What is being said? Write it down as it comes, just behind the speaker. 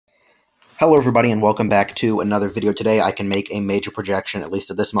Hello everybody and welcome back to another video. Today I can make a major projection, at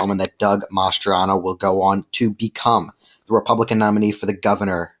least at this moment, that Doug Mastriano will go on to become the Republican nominee for the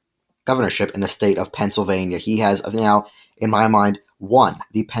governorship in the state of Pennsylvania. He has now, in my mind, won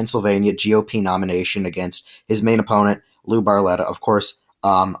the Pennsylvania GOP nomination against his main opponent, Lou Barletta. Of course,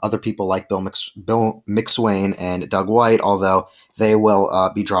 other people like Bill McSwain and Doug White, although they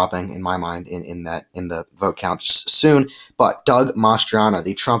will be dropping, in my mind, in the vote count soon. But Doug Mastriano,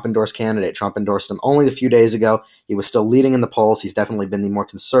 the Trump-endorsed candidate, Trump endorsed him only a few days ago. He was still leading in the polls. He's definitely been the more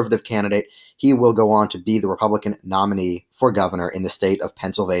conservative candidate. He will go on to be the Republican nominee for governor in the state of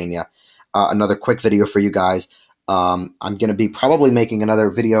Pennsylvania. Another quick video for you guys. I'm going to be probably making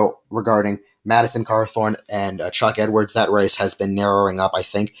another video regarding Madison Cawthorn and Chuck Edwards. That race has been narrowing up. I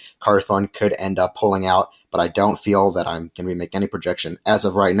think Cawthorn could end up pulling out, but I don't feel that I'm going to be making any projection as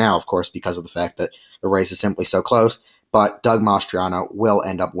of right now, of course, because of the fact that the race is simply so close. But Doug Mastriano will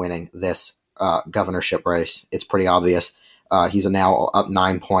end up winning this governorship race. It's pretty obvious. He's now up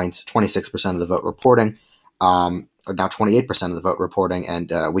 9 points, 26% of the vote reporting, or now 28% of the vote reporting,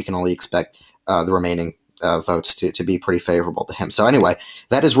 and we can only expect the remaining votes to be pretty favorable to him. So anyway,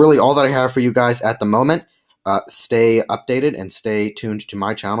 that is really all that I have for you guys at the moment. Stay updated and stay tuned to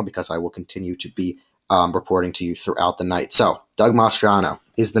my channel because I will continue to be reporting to you throughout the night. So Doug Mastriano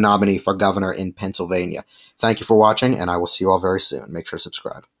is the nominee for governor in Pennsylvania. Thank you for watching, and I will see you all very soon. Make sure to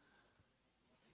subscribe.